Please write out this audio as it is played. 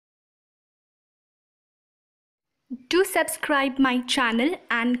Do subscribe my channel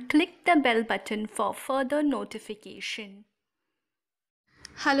and click the bell button for further notification.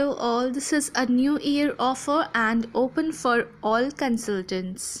 Hello all, this is a new year offer and open for all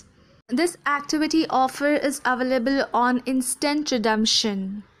consultants. This activity offer is available on instant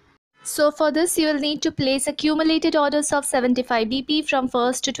redemption. So for this you will need to place accumulated orders of 75 BP from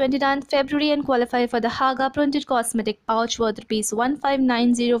 1st to 29th February and qualify for the Haga printed cosmetic pouch worth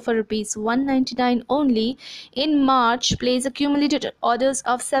 ₹1590 for ₹199 only. In March, place accumulated orders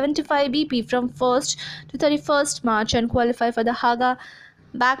of 75 BP from 1st to 31st March and qualify for the Haga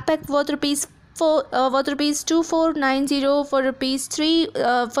backpack worth rupees 2490 for rupees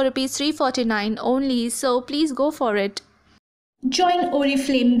 349 only. So please go for it. Join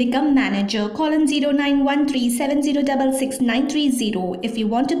Oriflame, become manager. Call on 091370666930. If you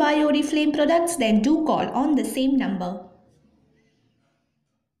want to buy Oriflame products, then do call on the same number.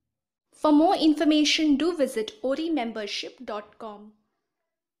 For more information, do visit orimembership.com.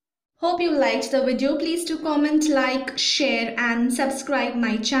 Hope you liked the video. Please do comment, like, share and subscribe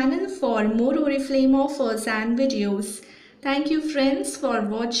my channel for more Oriflame offers and videos. Thank you friends for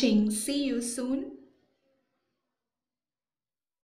watching. See you soon.